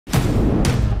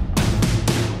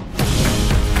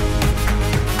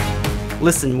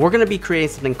Listen, we're going to be creating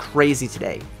something crazy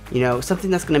today. You know,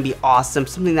 something that's going to be awesome,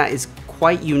 something that is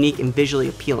quite unique and visually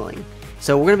appealing.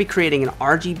 So we're going to be creating an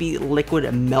RGB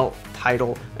liquid melt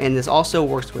title, and this also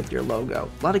works with your logo.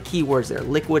 A lot of keywords there: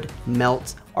 liquid,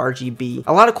 melt, RGB.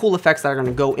 A lot of cool effects that are going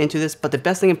to go into this, but the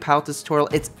best thing about this tutorial,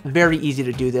 it's very easy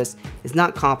to do this. It's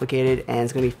not complicated, and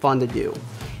it's going to be fun to do.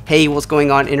 Hey, what's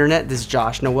going on, internet? This is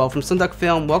Josh Noel from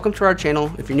SonduckFilm. Welcome to our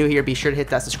channel. If you're new here, be sure to hit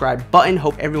that subscribe button.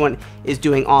 Hope everyone is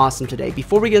doing awesome today.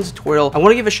 Before we get into the tutorial, I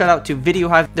want to give a shout out to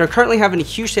VideoHive. They're currently having a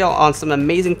huge sale on some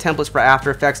amazing templates for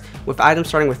After Effects, with items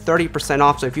starting with 30%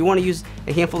 off. So if you want to use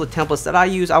a handful of templates that I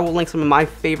use, I will link some of my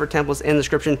favorite templates in the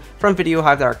description from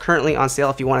VideoHive that are currently on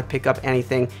sale if you want to pick up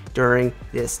anything during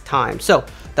this time. So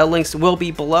the links will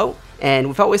be below. And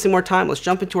without wasting more time, let's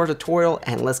jump into our tutorial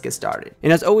and let's get started.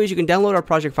 And as always, you can download our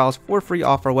project files for free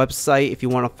off our website if you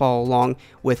want to follow along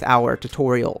with our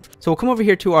tutorial. So we'll come over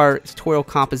here to our tutorial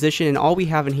composition, and all we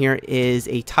have in here is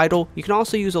a title. You can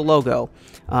also use a logo,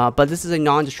 but this is a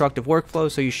non-destructive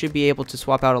workflow, so you should be able to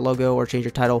swap out a logo or change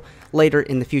your title later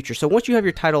in the future. So once you have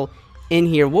your title in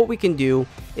here, what we can do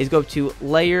is go to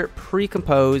Layer,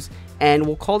 Pre-Compose, and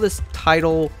we'll call this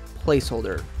Title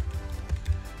Placeholder.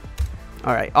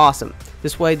 Alright, awesome.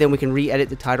 This way then we can re-edit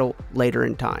the title later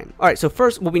in time. Alright, so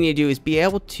first what we need to do is be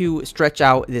able to stretch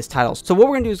out this title. So what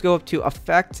we're going to do is go up to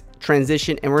Effect,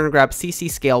 Transition, and we're going to grab CC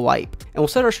Scale Wipe. And we'll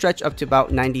set our stretch up to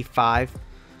about 95.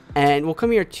 And we'll come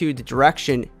here to the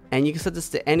direction, and you can set this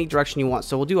to any direction you want.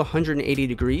 So we'll do 180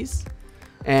 degrees.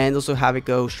 And also have it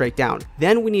go straight down.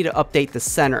 Then we need to update the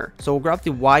center. So we'll grab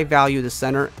the Y value of the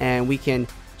center, and we can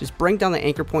just bring down the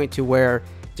anchor point to where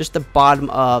just the bottom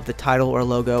of the title or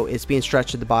logo is being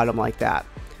stretched to the bottom like that.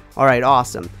 Alright,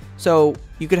 awesome. So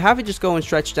you could have it just go and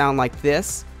stretch down like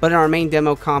this, but in our main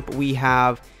demo comp we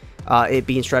have it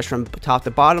being stretched from top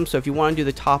to bottom. So if you want to do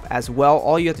the top as well,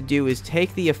 all you have to do is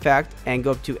take the effect and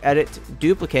go up to Edit,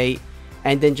 Duplicate,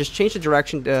 and then just change the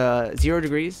direction to 0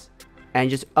 degrees and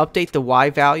just update the Y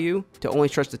value to only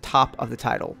stretch the top of the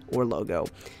title or logo.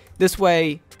 This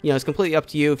way, you know, it's completely up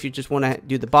to you if you just want to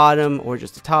do the bottom or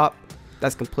just the top.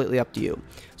 That's completely up to you.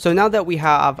 So now that we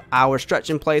have our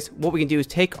stretch in place, what we can do is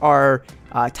take our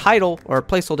title or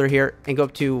placeholder here and go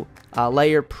up to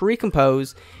Layer,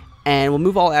 Pre-Compose, and we'll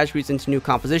move all attributes into new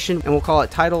composition, and we'll call it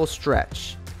Title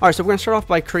Stretch. Alright, so we're going to start off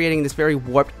by creating this very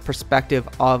warped perspective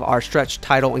of our stretch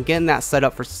title and getting that set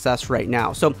up for success right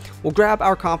now. So we'll grab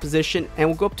our composition and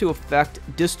we'll go up to Effect,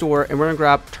 Distort, and we're going to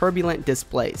grab Turbulent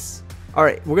Displace.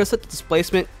 Alright, we're going to set the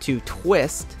displacement to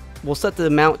Twist. We'll set the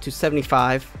amount to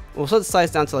 75. We'll set the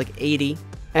size down to like 80,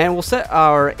 and we'll set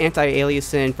our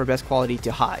anti-aliasing for best quality to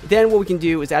high. Then what we can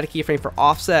do is add a keyframe for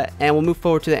offset, and we'll move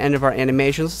forward to the end of our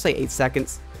animation. Let's say 8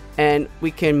 seconds, and we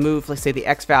can move, let's say, the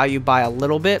X value by a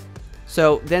little bit.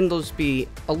 So then there'll just be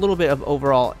a little bit of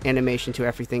overall animation to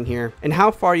everything here. And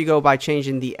how far you go by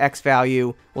changing the X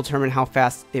value will determine how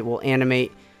fast it will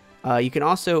animate. You can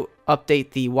also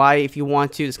update the Y if you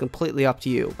want to. It's completely up to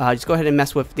you. Just go ahead and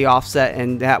mess with the offset,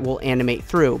 and that will animate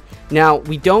through. Now,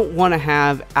 we don't want to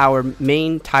have our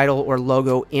main title or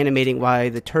logo animating by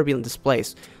the turbulent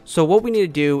displace. So what we need to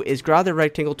do is grab the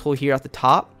rectangle tool here at the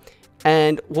top,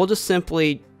 and we'll just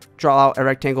simply draw out a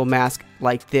rectangle mask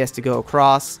like this to go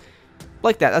across.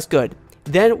 Like that. That's good.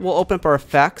 Then we'll open up our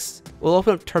effects. We'll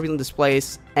open up turbulent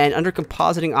displace, and under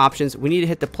compositing options, we need to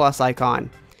hit the plus icon.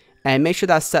 And make sure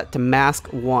that's set to mask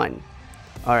 1.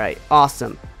 Alright,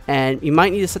 awesome. And you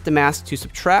might need to set the mask to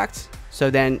subtract, so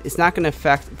then it's not going to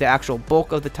affect the actual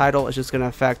bulk of the title, it's just going to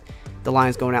affect the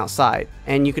lines going outside.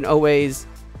 And you can always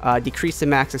decrease the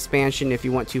max expansion if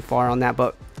you want too far on that,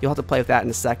 but you'll have to play with that in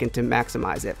a second to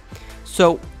maximize it.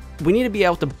 So we need to be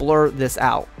able to blur this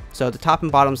out. So the top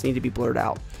and bottoms need to be blurred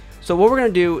out. So what we're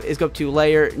going to do is go to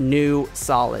Layer, New,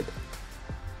 Solid.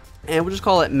 And we'll just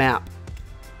call it Map.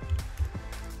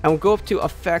 And we'll go up to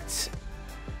Effect,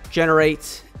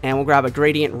 Generate, and we'll grab a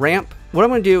Gradient Ramp. What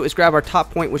I'm going to do is grab our top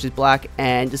point, which is black,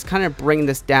 and just kind of bring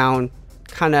this down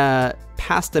kind of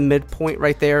past the midpoint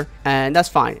right there, and that's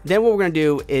fine. Then what we're going to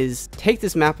do is take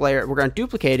this map layer, we're going to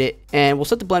duplicate it, and we'll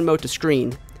set the blend mode to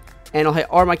screen. And I'll hit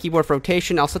R on my keyboard for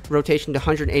rotation. I'll set the rotation to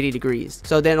 180 degrees.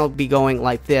 So then it'll be going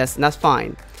like this, and that's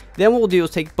fine. Then what we'll do is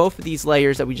take both of these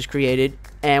layers that we just created,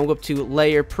 and we'll go up to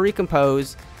Layer,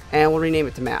 Pre-Compose, and we'll rename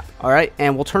it to Map. Alright,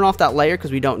 and we'll turn off that layer because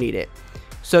we don't need it.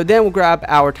 So then we'll grab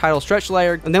our title stretch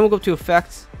layer, and then we'll go to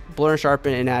Effect, Blur and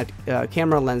Sharpen, and add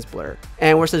Camera Lens Blur.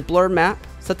 And where it says Blur Map,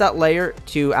 set that layer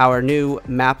to our new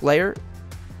map layer.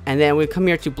 And then we come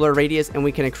here to Blur Radius, and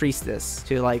we can increase this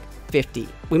to like 50.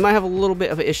 We might have a little bit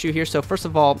of an issue here, so first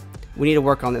of all, we need to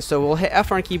work on this. So we'll hit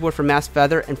F on our keyboard for mask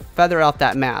feather and feather out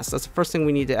that mask. That's the first thing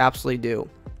we need to absolutely do.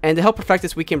 And to help perfect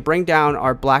this, we can bring down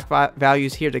our black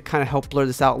values here to kind of help blur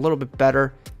this out a little bit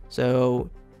better. So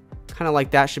kind of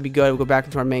like that should be good. We'll go back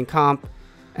into our main comp,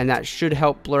 and that should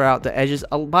help blur out the edges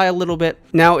by a little bit.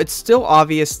 Now it's still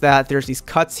obvious that there's these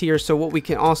cuts here, so what we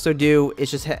can also do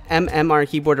is just hit MM on our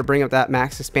keyboard to bring up that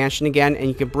max expansion again, and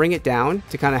you can bring it down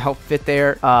to kind of help fit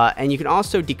there. And you can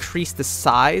also decrease the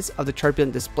size of the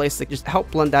turbulent display stick, just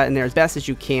help blend that in there as best as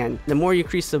you can. The more you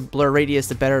increase the blur radius,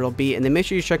 the better it'll be. And then make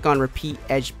sure you check on repeat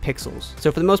edge pixels.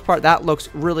 So for the most part, that looks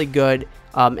really good,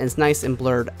 and it's nice and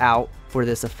blurred out for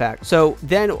this effect. So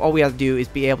then all we have to do is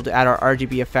be able to add our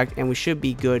RGB effect, and we should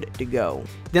be good to go.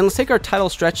 Then let's take our title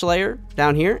stretch layer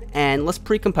down here and let's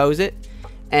pre-compose it,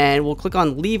 and we'll click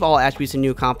on leave all attributes in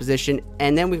new composition,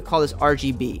 and then we can call this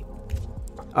RGB.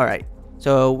 All right,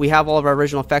 so we have all of our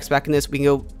original effects back in this. We can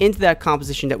go into that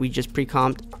composition that we just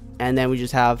pre-comped, and then we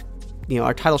just have, you know,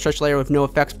 our title stretch layer with no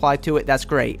effects applied to it. That's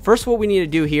great. First, what we need to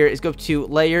do here is go to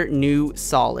layer, new,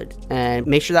 solid, and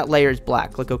make sure that layer is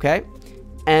black. Click OK.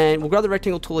 And we'll grab the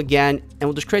rectangle tool again, and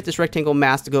we'll just create this rectangle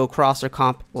mask to go across our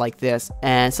comp like this,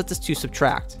 and set this to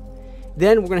subtract.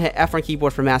 Then we're going to hit F on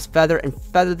keyboard for mask feather, and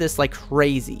feather this like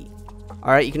crazy.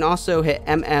 Alright, you can also hit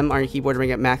MM on your keyboard to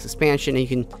bring up max expansion, and you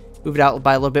can move it out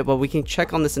by a little bit, but we can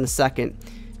check on this in a second.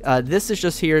 This is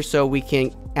just here so we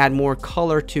can add more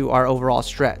color to our overall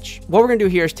stretch. What we're going to do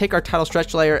here is take our title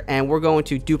stretch layer, and we're going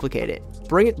to duplicate it.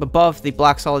 Bring it above the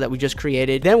black solid that we just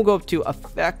created. Then we'll go up to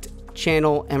Effect,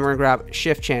 Channel, and we're gonna grab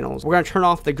Shift Channels. We're gonna turn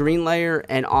off the green layer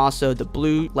and also the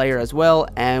blue layer as well,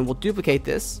 and we'll duplicate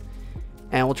this,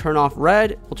 and we'll turn off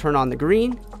red, we'll turn on the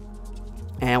green,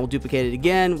 and we'll duplicate it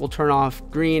again. We'll turn off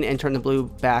green and turn the blue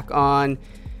back on.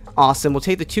 Awesome. We'll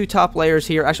take the two top layers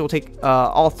here. Actually, we'll take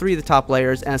all three of the top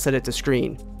layers and set it to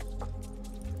screen.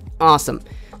 Awesome.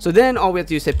 So then all we have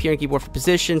to do is hit P on keyboard for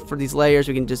position. For these layers,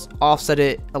 we can just offset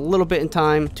it a little bit in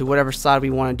time to whatever side we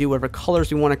want to do, whatever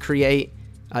colors we want to create.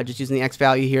 Just using the X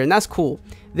value here, and that's cool.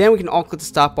 Then we can alt click the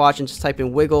stopwatch and just type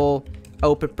in wiggle,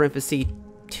 open parenthesis,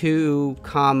 2,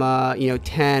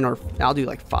 10, or I'll do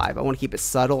like 5. I want to keep it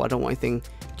subtle. I don't want anything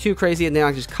too crazy. And then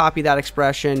I'll just copy that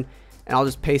expression, and I'll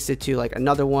just paste it to like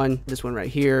another one, this one right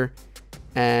here.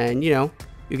 And you know,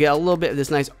 you get a little bit of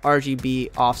this nice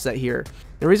RGB offset here.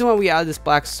 The reason why we added this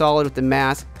black solid with the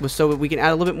mask was so that we can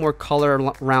add a little bit more color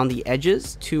around the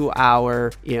edges to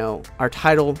our, our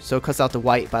title, so it cuts out the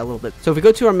white by a little bit. So if we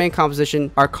go to our main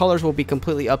composition, our colors will be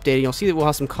completely updated. You'll see that we'll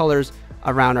have some colors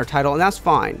around our title, and that's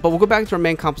fine. But we'll go back to our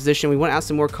main composition. We want to add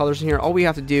some more colors in here. All we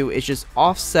have to do is just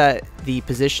offset the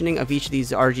positioning of each of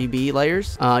these RGB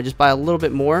layers just by a little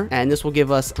bit more, and this will give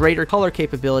us greater color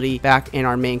capability back in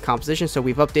our main composition. So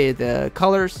we've updated the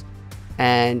colors,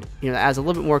 and it adds a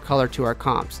little bit more color to our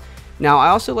comps. Now I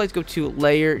also like to go to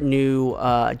layer, new,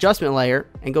 adjustment layer,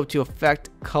 and go to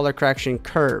effect, color correction,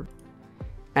 curve.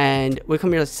 And we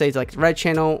come here, let's say, to like the red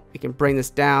channel, we can bring this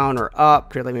down or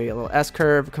up, create like maybe a little S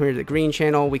curve. Come here to the green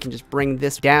channel, we can just bring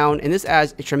this down, and this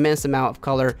adds a tremendous amount of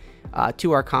color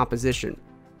to our composition.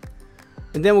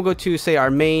 And then we'll go to, say, our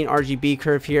main RGB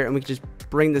curve here, and we can just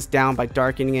bring this down by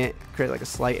darkening it, create like a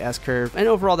slight S curve, and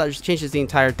overall that just changes the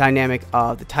entire dynamic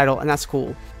of the title, and that's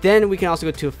cool. Then we can also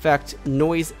go to effect,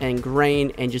 noise and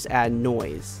grain, and just add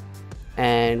noise,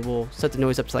 and we'll set the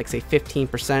noise up to like say 15%,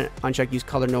 uncheck use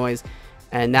color noise,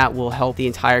 and that will help the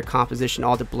entire composition,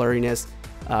 all the blurriness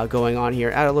going on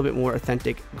here, add a little bit more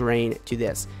authentic grain to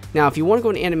this. Now if you want to go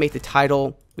and animate the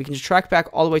title, we can just track back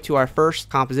all the way to our first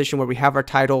composition where we have our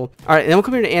title. All right, and then we'll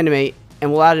come here to animate,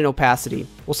 and we'll add an opacity.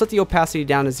 We'll set the opacity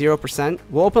down to 0%.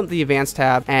 We'll open up the advanced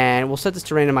tab, and we'll set this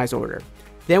to randomize order.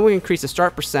 Then we increase the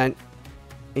start percent,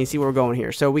 and you see where we're going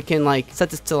here. So we can like set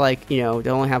this to like, they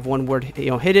only have one word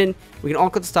hidden. We can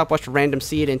alt click the stopwatch to random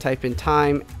seed and type in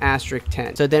time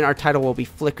 *10. So then our title will be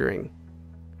flickering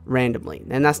randomly,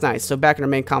 and that's nice. So back in our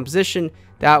main composition,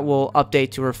 that will update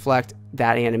to reflect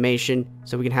that animation,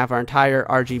 so we can have our entire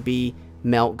RGB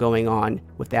melt going on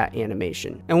with that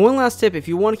animation. And one last tip, if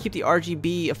you want to keep the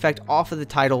RGB effect off of the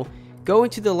title, go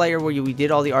into the layer where we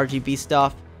did all the RGB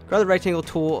stuff, grab the rectangle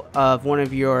tool of one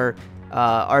of your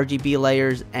RGB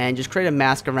layers, and just create a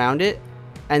mask around it,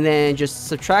 and then just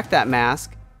subtract that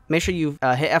mask. Make sure you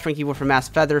hit F on keyboard for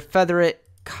mask feather, feather it,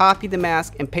 copy the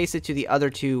mask, and paste it to the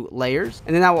other two layers,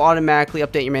 and then that will automatically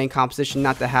update your main composition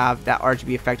not to have that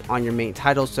RGB effect on your main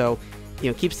title, so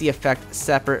keeps the effect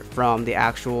separate from the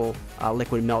actual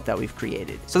liquid melt that we've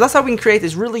created. So that's how we can create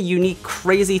this really unique,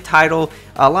 crazy title.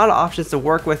 A lot of options to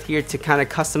work with here to kind of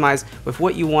customize with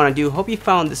what you want to do. Hope you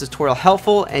found this tutorial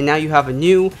helpful, and now you have a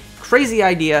new crazy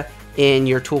idea in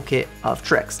your toolkit of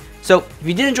tricks. So if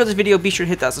you did enjoy this video, be sure to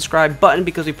hit that subscribe button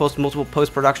because we post multiple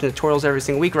post-production tutorials every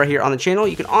single week right here on the channel.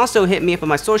 You can also hit me up on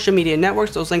my social media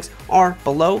networks. Those links are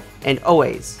below, and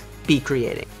always be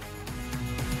creating.